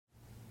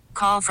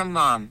Call from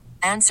mom.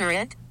 Answer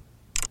it.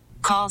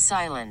 Call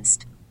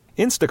silenced.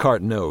 Instacart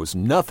knows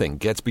nothing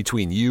gets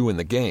between you and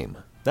the game.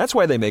 That's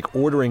why they make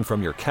ordering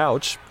from your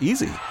couch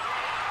easy.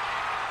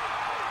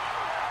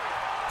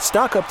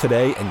 Stock up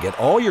today and get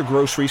all your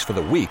groceries for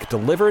the week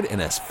delivered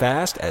in as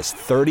fast as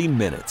 30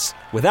 minutes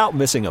without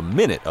missing a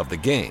minute of the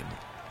game.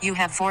 You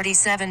have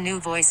 47 new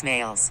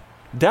voicemails.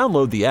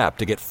 Download the app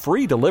to get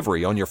free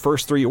delivery on your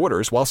first 3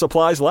 orders while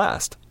supplies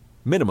last.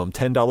 Minimum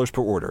 $10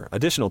 per order.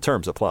 Additional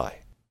terms apply.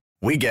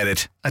 We get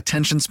it.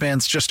 Attention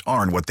spans just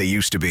aren't what they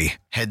used to be.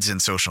 Heads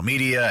in social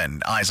media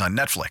and eyes on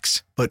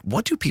Netflix. But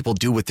what do people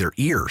do with their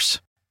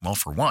ears? Well,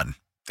 for one,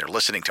 they're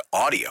listening to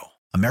audio.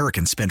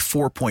 Americans spend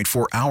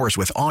 4.4 hours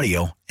with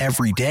audio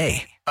every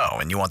day. Oh,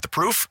 and you want the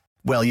proof?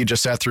 Well, you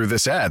just sat through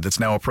this ad that's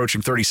now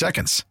approaching 30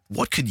 seconds.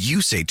 What could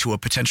you say to a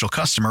potential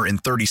customer in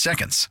 30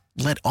 seconds?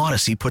 Let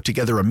Odyssey put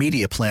together a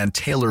media plan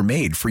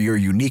tailor-made for your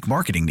unique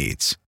marketing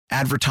needs.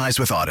 Advertise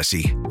with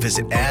Odyssey.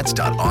 Visit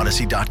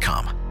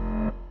ads.odyssey.com.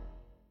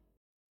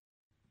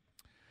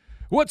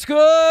 What's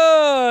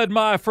good,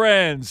 my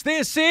friends?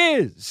 This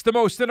is the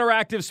most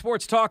interactive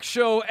sports talk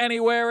show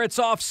anywhere. It's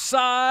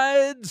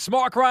Offsides.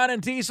 Mark, Ryan,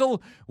 and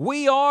Diesel.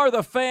 We are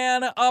the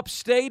Fan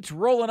Upstate,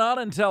 rolling on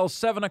until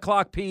 7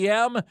 o'clock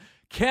p.m.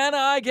 Can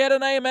I get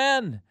an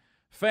amen?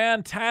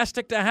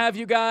 Fantastic to have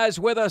you guys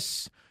with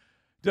us.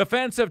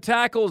 Defensive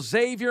tackle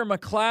Xavier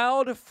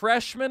McLeod,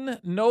 freshman,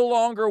 no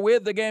longer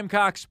with the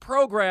Gamecocks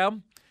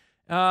program.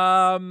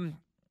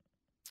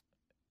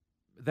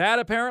 That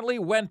apparently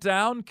went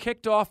down,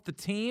 kicked off the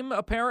team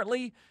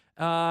apparently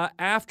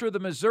after the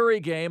Missouri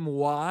game.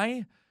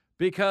 Why?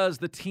 Because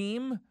the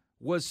team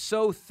was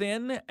so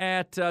thin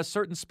at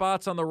certain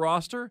spots on the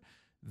roster.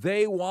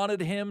 They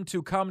wanted him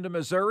to come to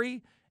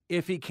Missouri.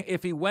 If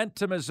he went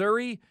to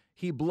Missouri,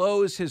 he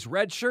blows his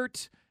red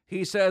shirt.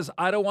 He says,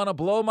 I don't want to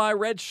blow my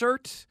red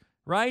shirt,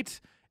 right?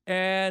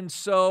 And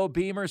so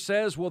Beamer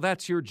says, well,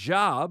 that's your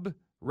job,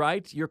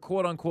 right? Your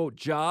quote-unquote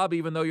job,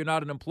 even though you're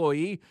not an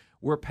employee.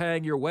 We're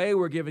paying your way.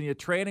 We're giving you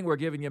training. We're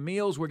giving you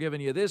meals. We're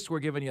giving you this. We're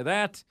giving you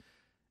that.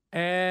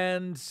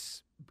 And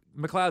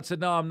McLeod said,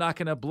 no, I'm not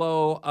going to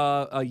blow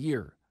a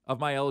year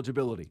of my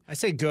eligibility. I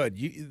say good.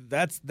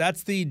 That's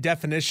the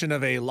definition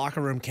of a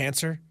locker room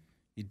cancer.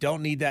 You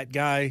don't need that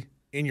guy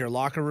in your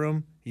locker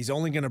room. He's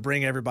only going to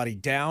bring everybody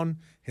down.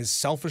 His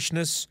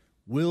selfishness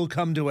will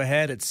come to a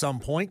head at some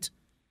point.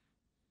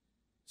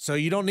 So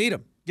you don't need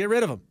him. Get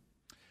rid of him.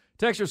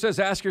 Texter says,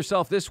 ask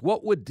yourself this,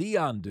 what would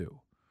Deion do?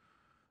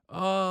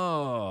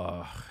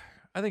 Oh,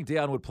 I think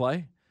Deion would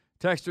play.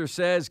 Texter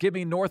says, give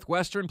me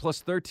Northwestern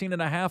plus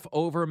 13.5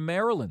 over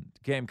Maryland.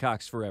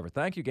 Gamecocks forever.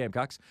 Thank you,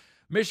 Gamecocks.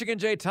 Michigan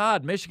J.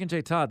 Todd,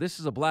 this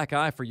is a black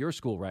eye for your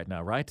school right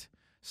now, right?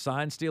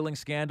 Sign-stealing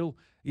scandal.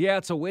 Yeah,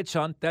 it's a witch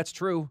hunt. That's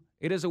true.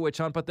 It is a witch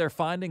hunt, but they're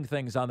finding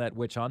things on that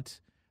witch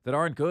hunt that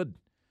aren't good.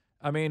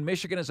 I mean,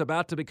 Michigan is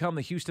about to become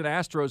the Houston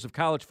Astros of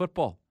college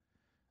football.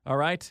 All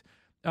right?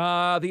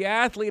 The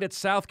athlete at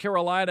South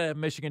Carolina,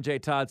 Michigan J.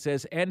 Todd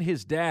says, and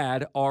his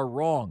dad are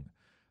wrong.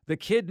 The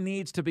kid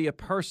needs to be a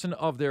person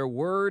of their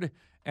word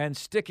and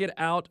stick it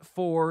out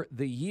for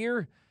the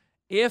year.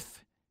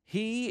 If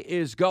he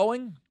is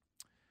going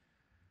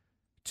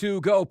to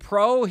go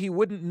pro, he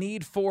wouldn't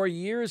need 4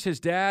 years. His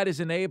dad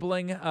is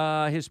enabling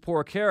his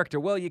poor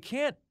character. Well, you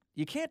can't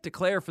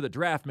declare for the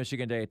draft,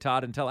 Michigan J.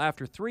 Todd, until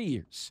after 3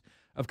 years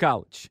of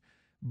college.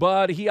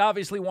 But he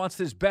obviously wants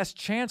his best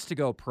chance to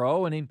go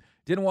pro, and he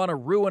didn't want to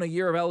ruin a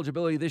year of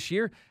eligibility this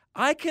year.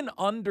 I can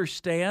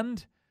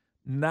understand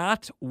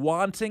not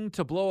wanting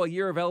to blow a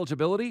year of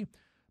eligibility,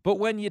 but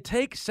when you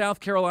take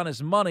South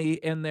Carolina's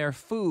money and their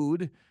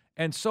food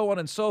and so on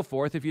and so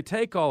forth, if you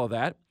take all of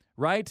that,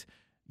 right,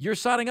 you're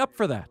signing up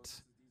for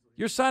that.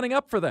 You're signing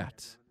up for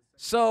that.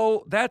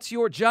 So that's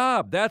your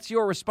job. That's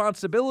your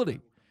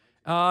responsibility.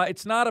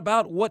 It's not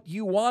about what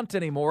you want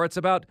anymore. It's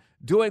about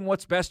doing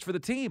what's best for the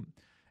team.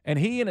 And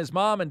he and his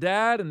mom and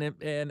dad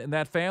and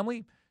that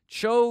family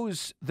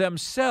chose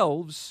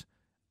themselves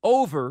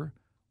over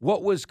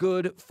what was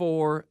good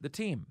for the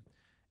team.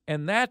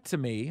 And that, to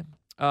me,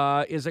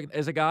 is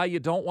a guy you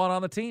don't want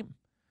on the team.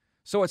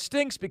 So it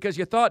stinks because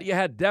you thought you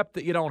had depth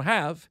that you don't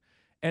have.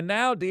 And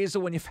now,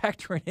 Diesel, when you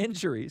factor in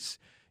injuries,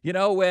 you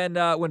know,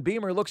 when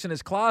Beamer looks in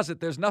his closet,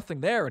 there's nothing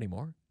there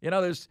anymore. You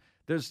know,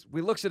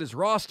 we looks at his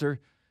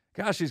roster.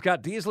 Gosh, he's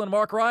got Diesel and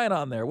Mark Ryan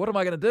on there. What am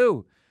I going to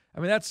do? I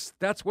mean,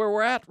 that's where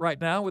we're at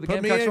right now with the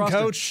Gamecocks roster.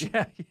 Coach.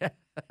 Yeah,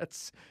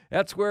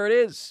 that's where it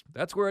is.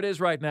 That's where it is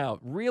right now.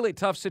 Really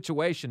tough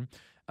situation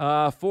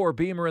for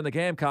Beamer and the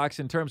Gamecocks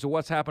in terms of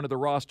what's happened to the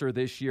roster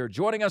this year.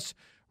 Joining us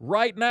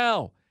right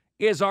now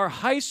is our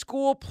high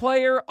school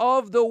player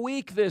of the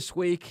week this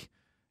week.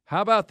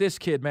 How about this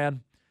kid,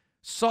 man?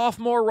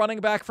 Sophomore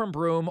running back from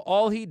Broome.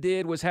 All he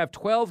did was have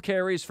 12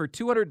 carries for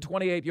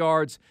 228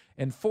 yards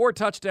and 4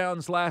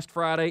 touchdowns last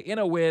Friday in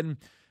a win.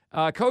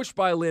 Coached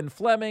by Lynn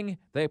Fleming.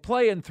 They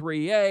play in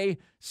 3A,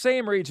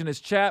 same region as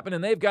Chapman,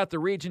 and they've got the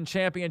region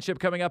championship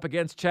coming up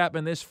against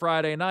Chapman this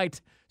Friday night.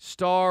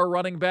 Star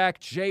running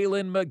back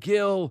Jaylen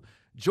McGill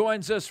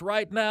joins us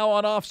right now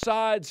on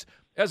Offsides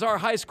as our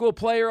high school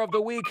player of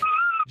the week.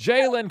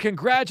 Jaylen,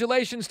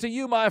 congratulations to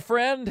you, my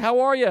friend. How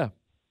are you?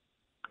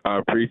 I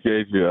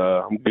appreciate you.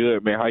 I'm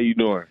good, man. How you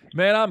doing?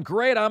 Man, I'm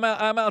great. I'm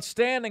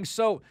outstanding.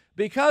 So,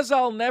 because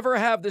I'll never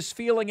have this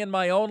feeling in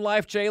my own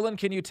life, Jaylen,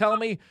 can you tell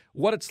me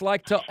what it's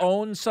like to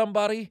own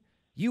somebody?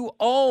 You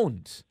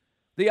owned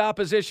the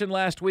opposition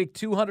last week,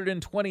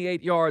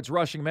 228 yards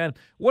rushing, man.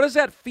 What does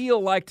that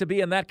feel like to be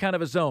in that kind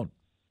of a zone?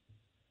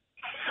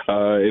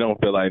 It don't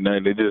feel like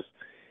nothing.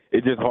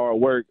 It's just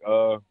hard work.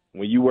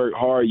 When you work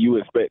hard, you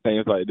expect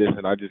things like this,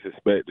 and I just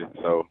expect it.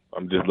 So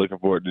I'm just looking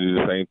forward to do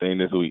the same thing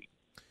this week.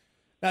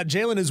 Now,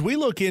 Jaylen, as we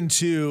look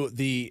into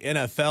the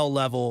NFL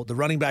level, the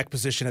running back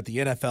position at the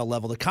NFL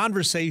level, the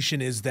conversation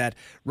is that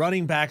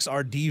running backs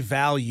are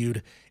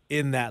devalued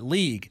in that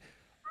league,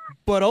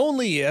 but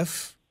only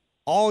if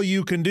all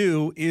you can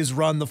do is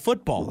run the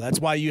football.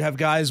 That's why you have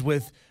guys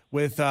with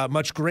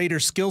much greater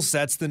skill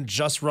sets than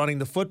just running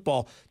the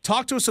football.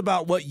 Talk to us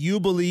about what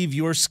you believe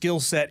your skill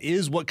set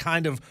is, what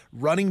kind of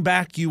running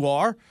back you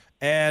are,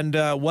 and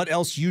what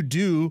else you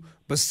do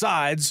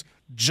besides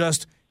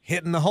just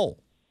hitting the hole.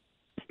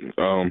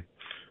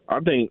 I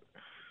think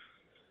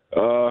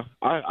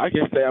I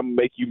can say I'm a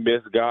make you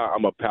miss guy.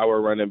 I'm a power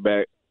running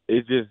back.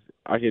 It's just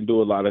I can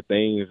do a lot of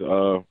things.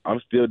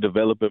 I'm still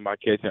developing my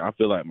catching. I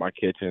feel like my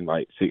catching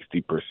like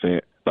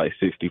 60%, like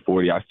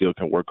 60-40. I still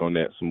can work on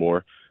that some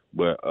more.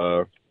 But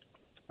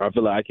I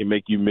feel like I can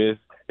make you miss.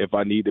 If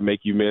I need to make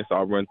you miss,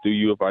 I'll run through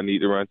you if I need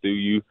to run through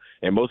you.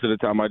 And most of the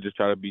time I just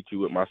try to beat you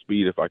with my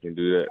speed if I can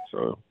do that.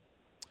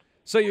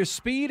 So your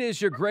speed is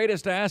your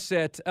greatest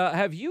asset.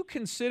 Have you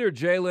considered,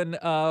 Jaylen,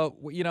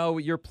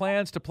 your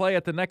plans to play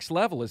at the next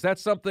level? Is that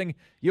something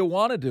you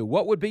want to do?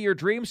 What would be your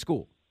dream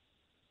school?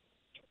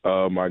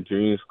 My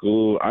dream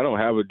school, I don't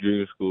have a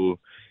dream school.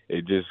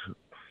 It's just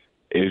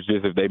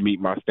if they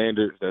meet my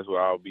standards, that's where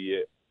I'll be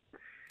at.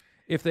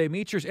 If they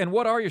meet yours, and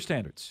what are your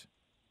standards?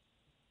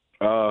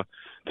 To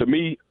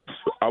me,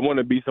 I want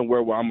to be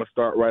somewhere where I'm gonna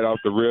start right off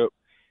the rip,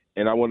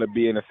 and I want to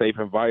be in a safe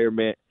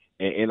environment.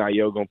 And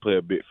NIL gonna play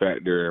a big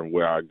factor in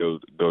where I go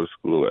to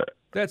school at.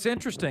 That's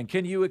interesting.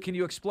 Can you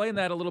explain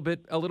that a little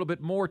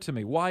bit more to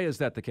me? Why is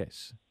that the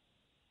case?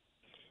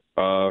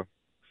 What,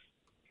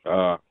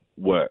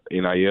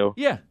 NIL?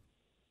 Yeah.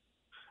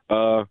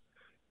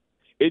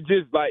 It's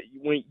just like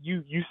when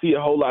you see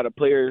a whole lot of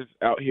players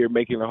out here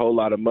making a whole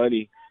lot of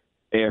money,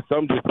 and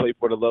some just play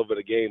for the love of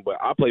the game. But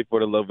I play for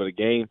the love of the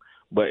game.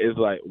 But it's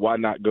like, why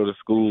not go to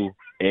school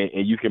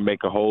and you can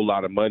make a whole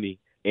lot of money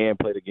and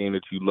play the game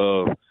that you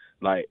love?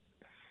 Like.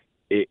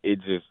 It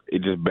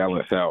just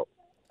balance out.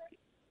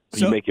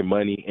 So, you making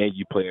money and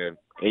you playing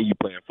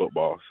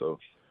football. So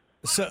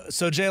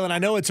Jaylen, I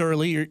know it's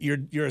early.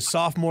 You're a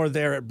sophomore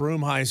there at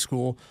Broome High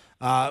School,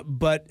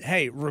 but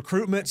hey,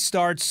 recruitment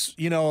starts.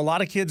 A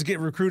lot of kids get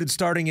recruited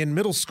starting in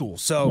middle school.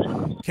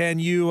 So can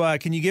you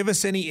give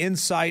us any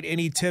insight,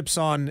 any tips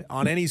on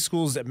any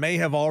schools that may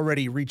have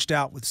already reached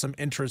out with some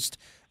interest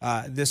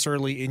this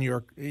early in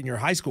your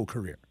high school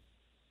career?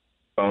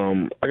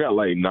 I got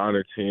like 9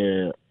 or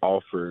 10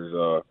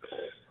 offers.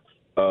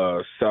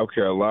 South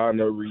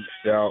Carolina reached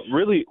out.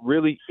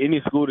 Really,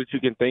 any school that you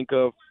can think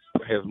of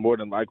has more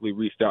than likely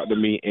reached out to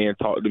me and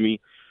talked to me.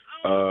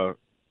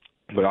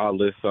 But I'll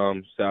list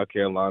some: South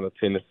Carolina,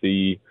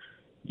 Tennessee,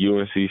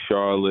 UNC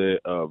Charlotte,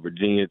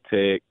 Virginia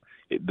Tech.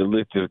 The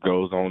list just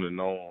goes on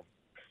and on.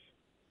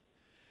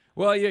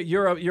 Well,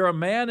 you're a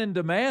man in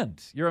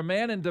demand. You're a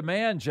man in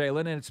demand,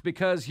 Jaylen, and it's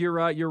because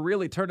you're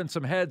really turning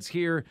some heads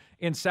here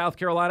in South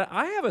Carolina.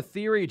 I have a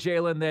theory,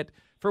 Jaylen, that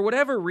for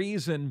whatever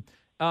reason,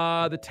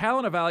 the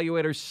talent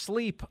evaluators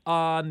sleep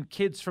on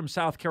kids from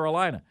South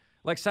Carolina.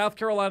 Like South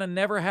Carolina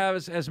never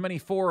has as many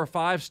 4 or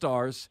 5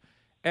 stars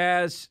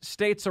as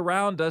states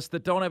around us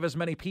that don't have as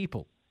many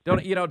people. Don't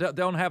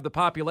have the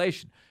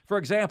population. For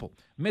example,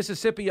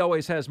 Mississippi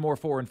always has more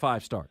 4 and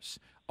 5 stars.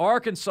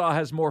 Arkansas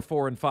has more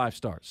 4 and 5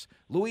 stars.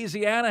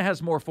 Louisiana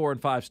has more 4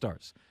 and 5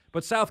 stars.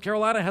 But South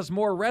Carolina has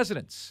more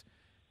residents.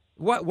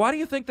 Why do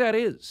you think that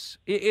is?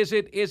 Is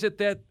it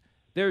that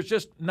there's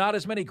just not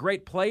as many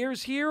great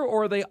players here,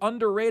 or are they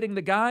underrating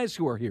the guys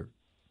who are here?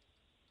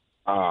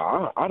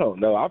 I don't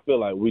know. I feel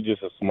like we're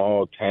just a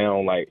small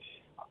town. Like,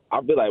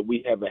 I feel like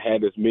we haven't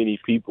had as many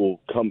people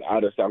come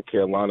out of South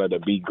Carolina to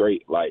be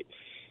great. Like,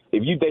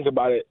 if you think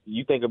about it,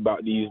 you think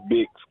about these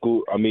big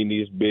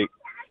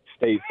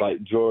states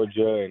like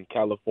Georgia and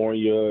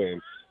California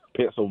and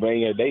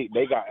Pennsylvania.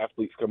 They got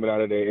athletes coming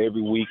out of there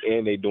every week,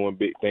 and they doing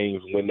big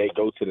things when they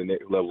go to the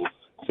next level.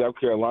 South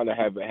Carolina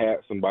haven't had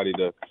somebody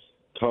to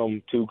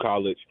come to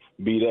college,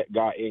 be that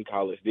guy in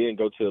college, then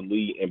go to the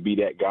league and be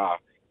that guy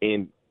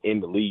in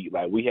the league.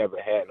 Like, we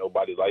haven't had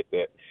nobody like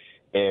that,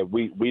 and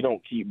we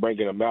don't keep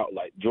bringing them out.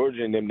 Like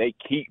Georgia and them, they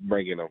keep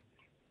bringing them.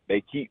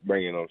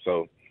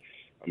 So,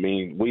 I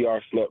mean, we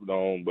are slept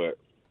on, but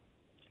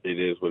it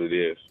is what it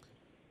is.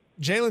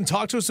 Jaylen,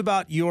 talk to us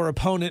about your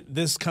opponent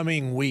this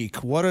coming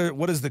week. What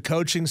is the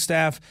coaching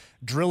staff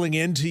drilling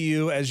into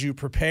you as you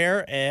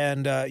prepare,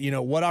 and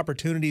what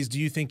opportunities do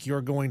you think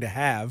you're going to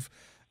have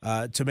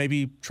to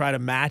maybe try to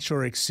match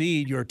or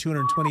exceed your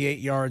 228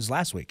 yards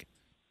last week?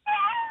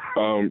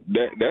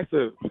 That's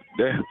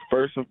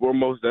First and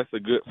foremost, that's a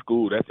good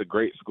school. That's a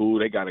great school.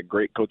 They got a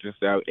great coaching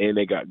staff, and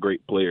they got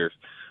great players.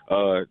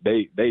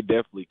 They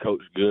definitely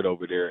coach good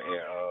over there,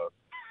 and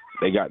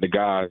they got the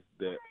guys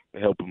that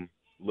help them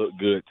look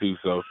good too.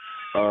 So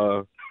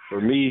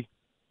for me,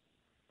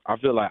 I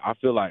feel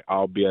like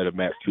I'll be able to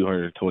match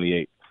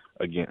 228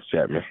 against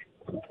Chapman.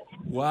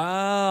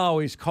 Wow,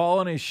 he's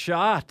calling his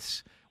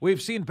shots.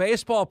 We've seen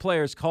baseball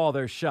players call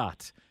their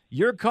shot.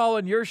 You're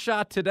calling your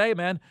shot today,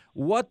 man.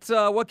 What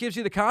gives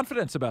you the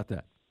confidence about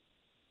that?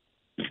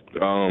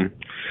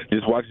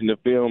 Just watching the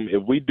film.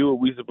 If we do what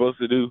we're supposed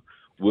to do,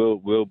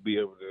 we'll be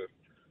able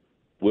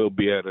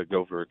to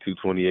go for a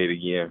 228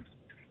 again.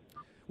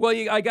 Well,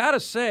 I got to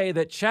say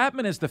that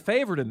Chapman is the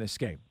favorite in this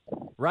game,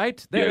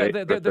 right?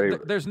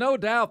 There's no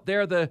doubt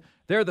they're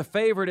the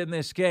favorite in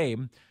this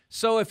game.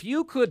 So if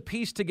you could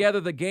piece together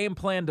the game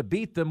plan to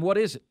beat them, what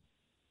is it?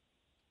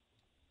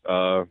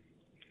 So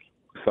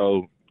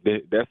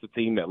that's the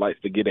team that likes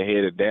to get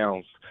ahead of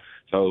downs.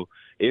 So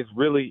it's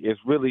really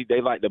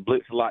they like to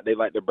blitz a lot. They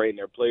like to bring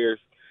their players.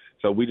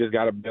 So we just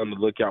got to be on the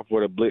lookout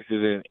for the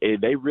blitzes,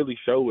 and they really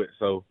show it.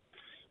 So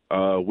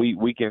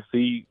we can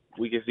see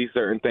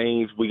certain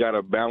things. We got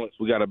to balance.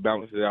 We got to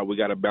balance it out. We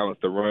got to balance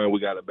the run. We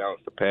got to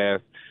balance the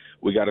pass.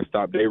 We got to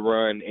stop their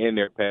run and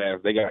their pass.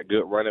 They got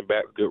good running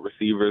backs, good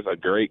receivers, a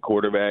great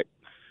quarterback,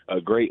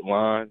 a great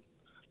line.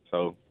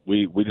 So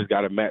we just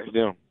got to match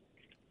them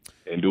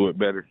and do it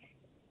better.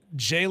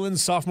 Jaylen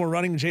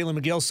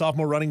McGill,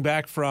 sophomore running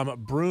back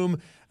from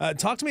Broome.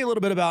 Talk to me a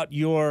little bit about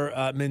your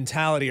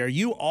mentality. Are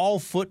you all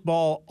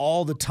football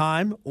all the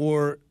time,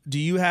 or do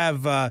you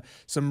have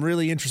some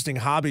really interesting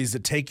hobbies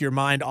that take your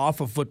mind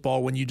off of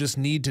football when you just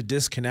need to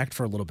disconnect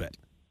for a little bit?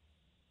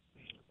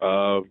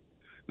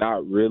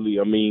 Not really.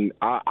 I mean,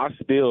 I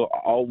still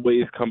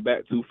always come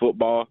back to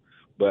football,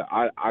 but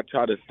I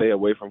try to stay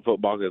away from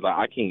football because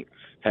I can't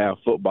have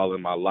football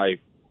in my life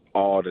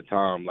all the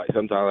time. Like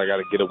sometimes I got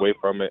to get away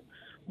from it,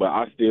 but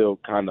I still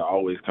kind of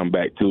always come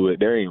back to it.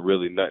 There ain't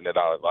really nothing that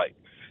I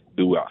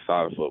do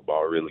outside of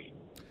football, really.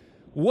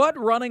 What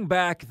running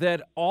back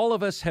that all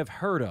of us have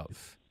heard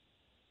of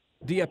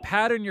do you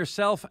pattern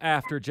yourself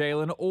after,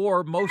 Jaylen,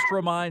 or most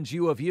reminds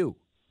you of you?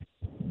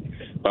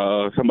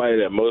 Somebody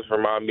that most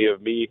remind me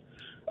of me,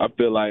 I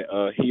feel like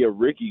he a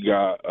rookie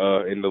guy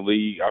in the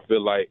league. I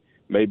feel like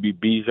maybe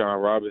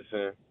Bijan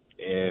Robinson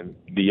and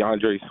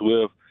DeAndre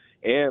Swift.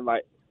 And,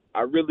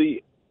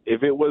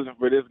 if it wasn't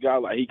for this guy,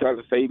 he kind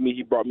of saved me.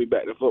 He brought me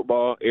back to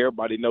football.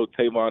 Everybody knows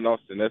Tavon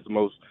Austin. That's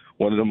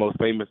one of the most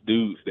famous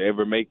dudes to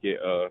ever make it.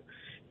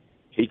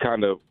 He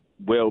kind of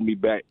welled me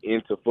back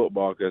into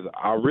football because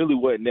I really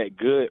wasn't that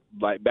good,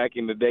 back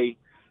in the day.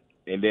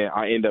 And then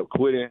I ended up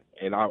quitting,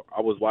 and I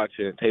was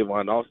watching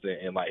Tavon Austin,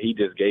 and, he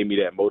just gave me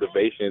that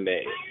motivation,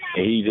 and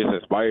he just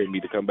inspired me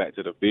to come back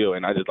to the field,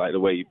 and I just like the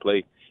way he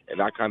played. And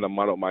I kind of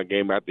modeled my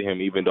game after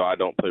him, even though I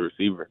don't play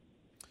receiver.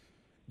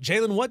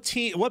 Jaylen,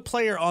 what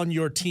player on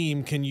your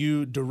team can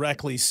you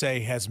directly say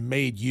has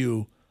made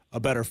you a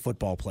better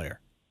football player?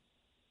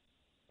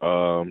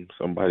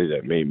 Somebody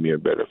that made me a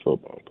better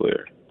football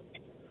player.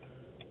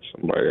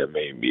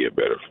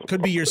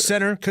 Could be your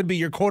center, could be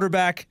your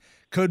quarterback,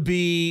 could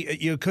be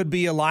a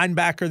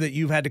linebacker that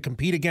you've had to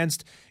compete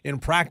against in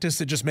practice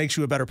that just makes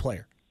you a better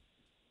player.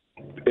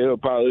 It'll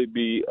probably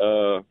be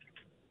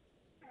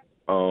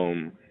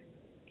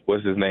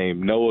what's his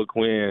name? Noah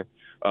Quinn.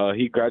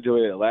 He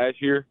graduated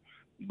last year,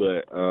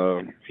 but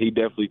he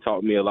definitely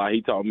taught me a lot.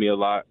 He taught me a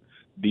lot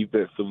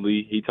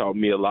defensively. He taught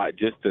me a lot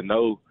just to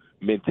know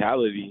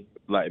mentally,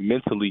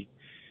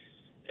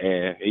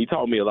 and he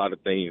taught me a lot of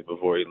things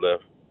before he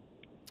left.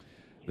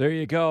 There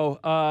you go.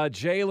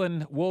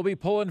 Jaylen, we'll be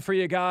pulling for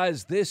you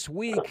guys this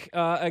week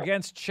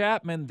against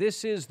Chapman.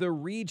 This is the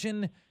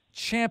Region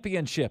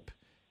Championship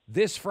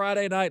this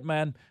Friday night,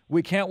 man.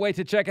 We can't wait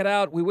to check it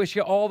out. We wish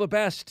you all the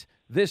best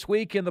this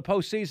week in the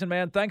postseason,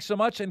 man. Thanks so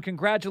much, and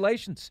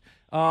congratulations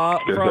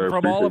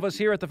from all of us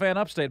here at the Fan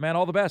Upstate, man.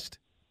 All the best.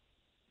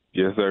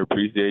 Yes, sir.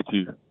 Appreciate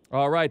you.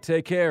 All right,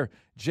 take care.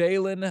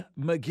 Jaylen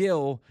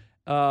McGill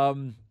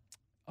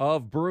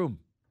of Broome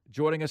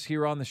joining us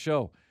here on the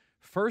show.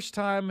 First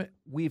time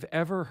we've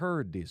ever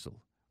heard, Diesel.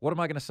 What am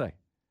I going to say?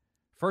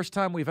 First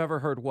time we've ever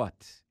heard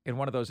what in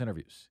one of those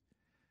interviews?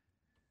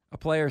 A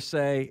player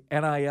say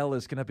NIL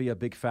is going to be a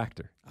big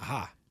factor.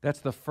 Aha.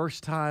 That's the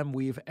first time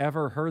we've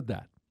ever heard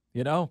that.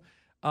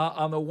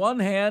 On the one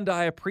hand,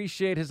 I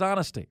appreciate his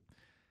honesty.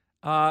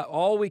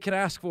 All we can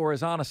ask for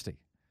is honesty.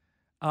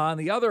 On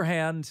the other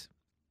hand,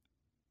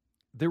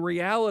 the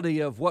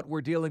reality of what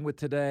we're dealing with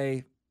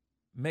today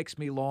makes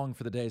me long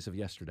for the days of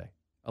yesterday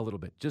a little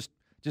bit. Just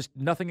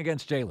nothing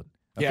against Jaylen.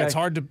 Okay? Yeah, it's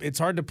hard to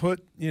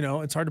put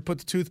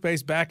the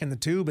toothpaste back in the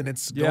tube, and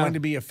it's going to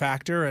be a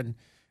factor,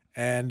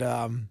 and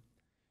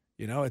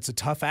it's a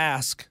tough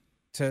ask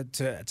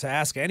to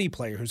ask any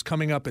player who's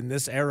coming up in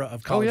this era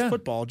of college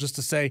football just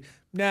to say,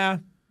 nah,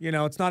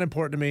 it's not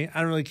important to me. I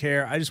don't really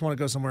care. I just want to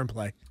go somewhere and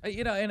play.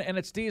 And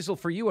it's Diesel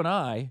for you and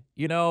I.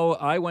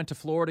 I went to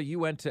Florida. You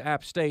went to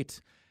App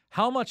State.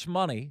 How much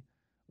money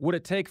would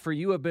it take for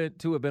you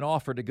to have been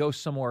offered to go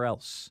somewhere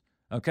else?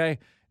 Okay.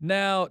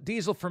 Now,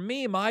 Diesel, for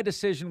me, my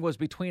decision was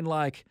between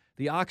like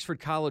the Oxford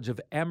College of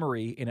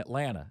Emory in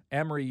Atlanta,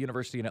 Emory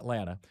University in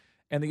Atlanta,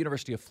 and the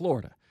University of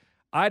Florida.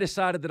 I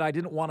decided that I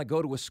didn't want to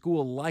go to a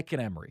school like an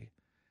Emory.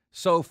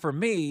 So for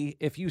me,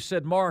 if you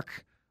said,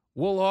 Mark,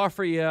 we'll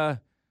offer you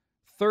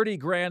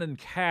 $30,000 in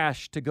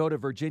cash to go to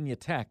Virginia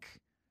Tech,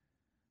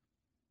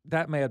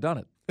 that may have done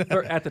it.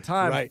 At the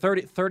time, Right.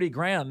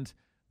 $30,000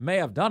 may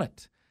have done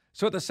it.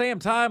 So at the same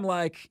time,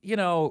 like, you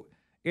know,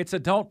 it's a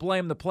don't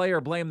blame the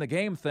player, blame the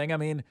game thing. I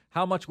mean,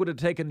 how much would it have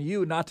taken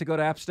you not to go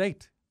to App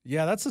State?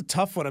 Yeah, that's a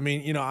tough one. I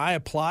mean, you know, I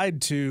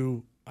applied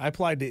to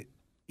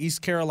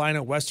East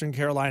Carolina, Western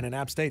Carolina, and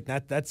App State.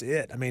 That's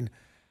it. I mean,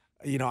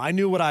 you know, I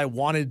knew what I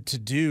wanted to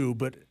do,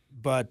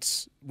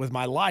 but with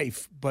my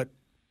life. But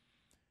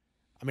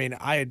I mean,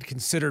 I had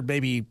considered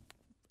maybe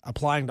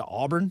applying to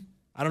Auburn.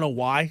 I don't know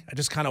why. I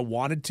just kind of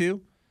wanted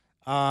to.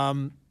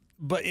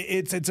 But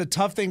it's a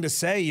tough thing to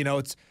say. You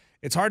know,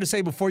 it's hard to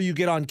say before you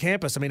get on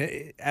campus. I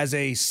mean, as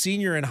a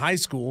senior in high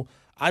school,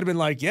 I'd have been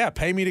like, yeah,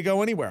 pay me to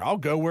go anywhere. I'll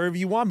go wherever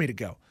you want me to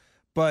go.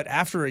 But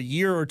after a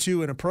year or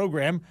two in a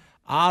program,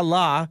 a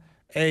la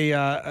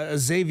a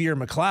Xavier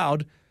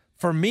McLeod,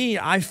 for me,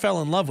 I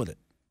fell in love with it.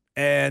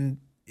 And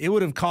it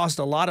would have cost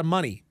a lot of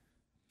money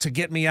to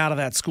get me out of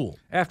that school.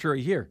 After a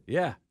year,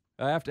 yeah.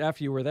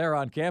 After you were there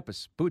on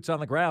campus, boots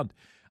on the ground.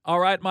 All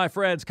right, my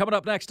friends, coming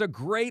up next, a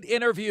great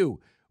interview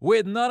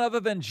with none other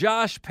than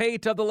Josh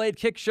Pate of the Late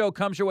Kick Show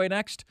comes your way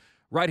next,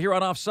 right here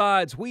on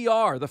Offsides. We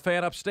are the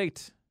Fan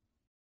Upstate.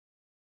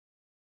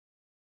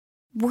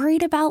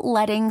 Worried about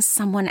letting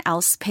someone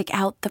else pick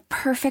out the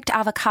perfect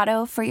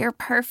avocado for your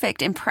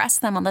perfect impress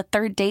them on the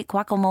third date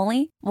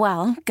guacamole?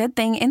 Well, good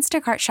thing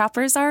Instacart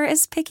shoppers are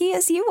as picky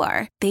as you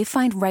are. They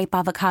find ripe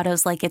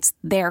avocados like it's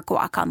their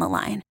guac on the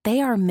line.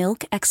 They are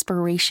milk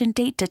expiration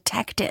date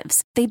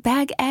detectives. They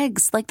bag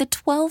eggs like the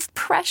 12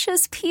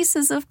 precious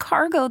pieces of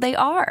cargo they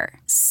are.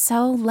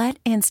 So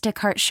let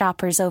Instacart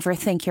shoppers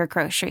overthink your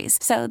groceries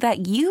so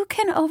that you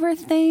can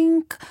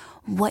overthink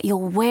what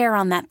you'll wear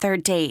on that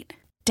third date.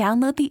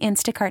 Download the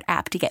Instacart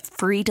app to get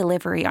free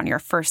delivery on your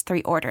first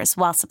 3 orders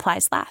while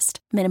supplies last.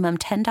 Minimum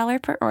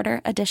 $10 per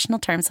order. Additional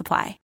terms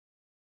apply.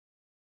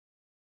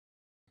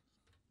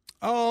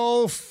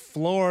 Oh,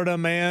 Florida,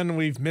 man,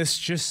 we've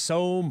missed you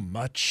so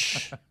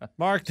much.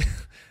 Mark,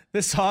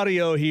 this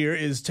audio here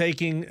is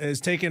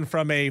taken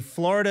from a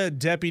Florida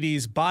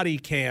deputy's body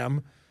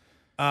cam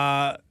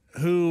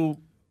who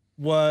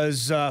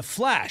was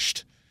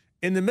flashed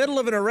in the middle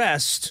of an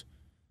arrest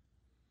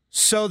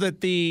so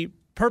that the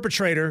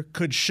perpetrator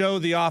could show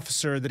the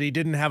officer that he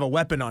didn't have a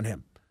weapon on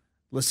him.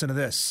 Listen to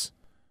this.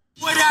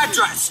 What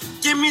address?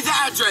 Give me the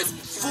address.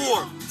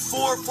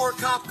 Four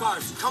cop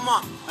cars. Come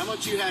on. How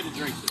much you had to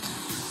drink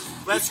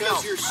this? Let's go.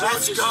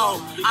 Let's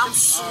go. I'm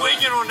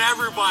swinging on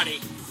everybody.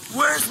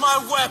 Where's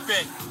my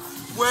weapon?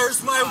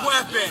 Where's my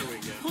weapon?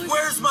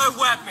 Where's my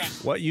weapon?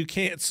 What you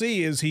can't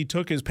see is he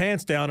took his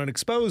pants down and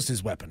exposed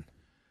his weapon.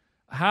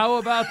 How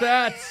about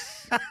that?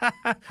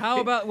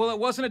 Well, it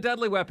wasn't a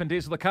deadly weapon,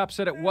 Diesel. The cop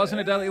said it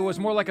wasn't a deadly. It was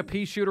more like a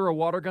pea shooter or a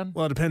water gun.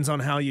 Well, it depends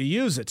on how you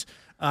use it.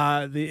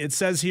 It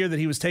says here that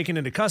he was taken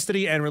into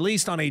custody and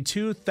released on a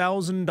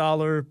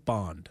 $2,000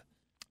 bond.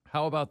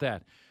 How about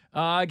that?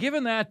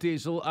 Given that,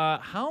 Diesel,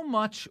 how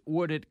much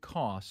would it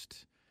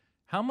cost?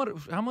 How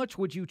much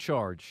would you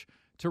charge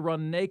to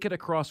run naked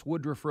across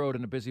Woodruff Road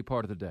in a busy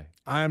part of the day?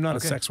 I am not a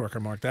sex worker,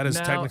 Mark. That is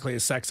technically a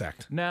sex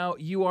act. Now,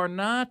 you are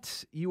not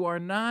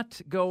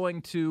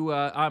going to,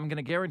 I'm going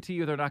to guarantee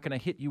you they're not going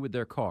to hit you with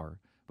their car,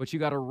 but you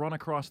got to run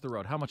across the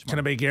road. How much money? Can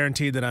I be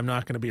guaranteed that I'm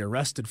not going to be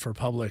arrested for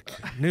public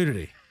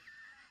nudity?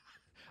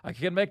 I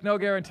can make no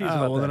guarantees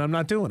about that. Well, then I'm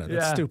not doing it.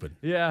 That's stupid.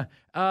 Yeah.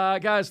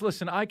 Guys,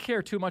 listen, I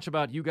care too much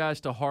about you guys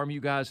to harm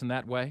you guys in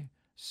that way.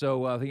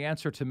 So the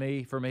answer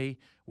for me,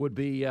 would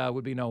be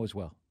no as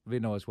well.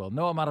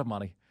 No amount of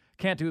money.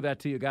 Can't do that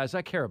to you guys.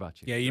 I care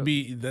about you.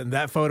 Yeah,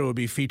 that photo would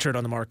be featured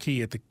on the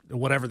marquee at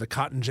whatever the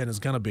Cotton Gin is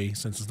going to be,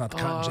 since it's not the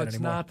Cotton Gin anymore. It's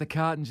not the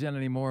Cotton Gin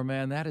anymore,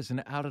 man. That is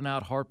an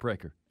out-and-out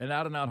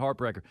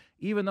heartbreaker.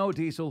 Even though,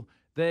 Diesel,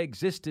 they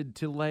existed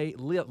to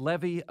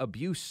levy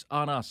abuse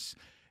on us.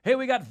 Hey,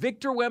 we got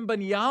Victor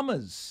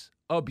Wembanyama's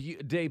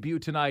debut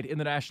tonight in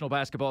the National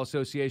Basketball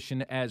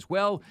Association as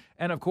well.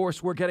 And, of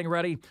course, we're getting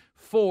ready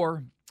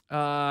for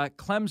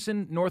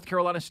Clemson, North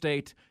Carolina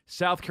State,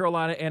 South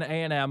Carolina, and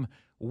A&M.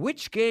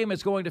 Which game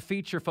is going to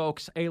feature,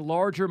 folks, a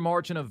larger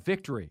margin of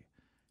victory?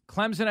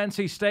 Clemson,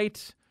 NC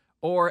State,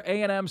 or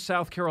A&M,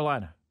 South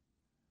Carolina?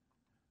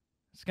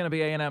 It's going to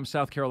be A&M,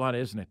 South Carolina,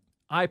 isn't it?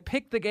 I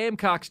picked the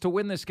Gamecocks to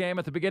win this game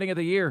at the beginning of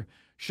the year.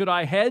 Should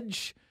I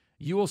hedge?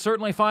 You will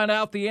certainly find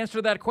out the answer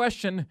to that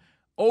question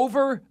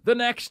over the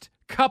next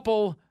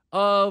couple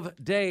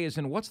of days.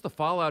 And what's the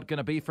fallout going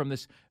to be from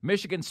this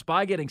Michigan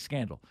spy-getting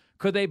scandal?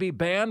 Could they be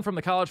banned from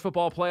the college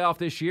football playoff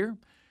this year?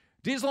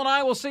 Diesel and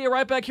I will see you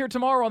right back here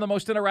tomorrow on the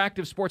most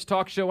interactive sports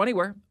talk show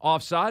anywhere.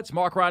 Offsides,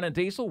 Mark, Ryan, and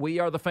Diesel. We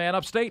are the Fan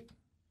Upstate.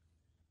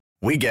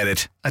 We get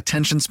it.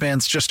 Attention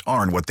spans just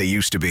aren't what they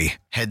used to be.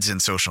 Heads in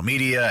social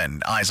media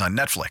and eyes on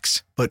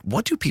Netflix. But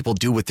what do people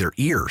do with their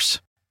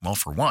ears? Well,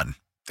 for one,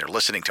 they're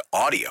listening to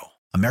audio.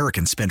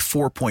 Americans spend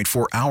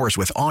 4.4 hours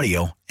with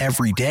audio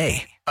every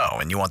day. Oh,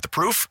 and you want the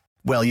proof?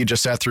 Well, you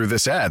just sat through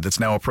this ad that's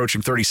now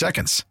approaching 30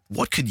 seconds.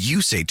 What could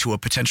you say to a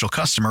potential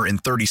customer in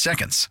 30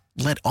 seconds?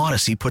 Let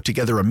Odyssey put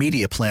together a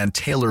media plan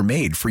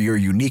tailor-made for your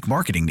unique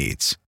marketing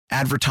needs.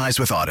 Advertise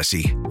with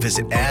Odyssey.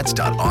 Visit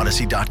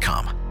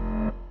ads.odyssey.com.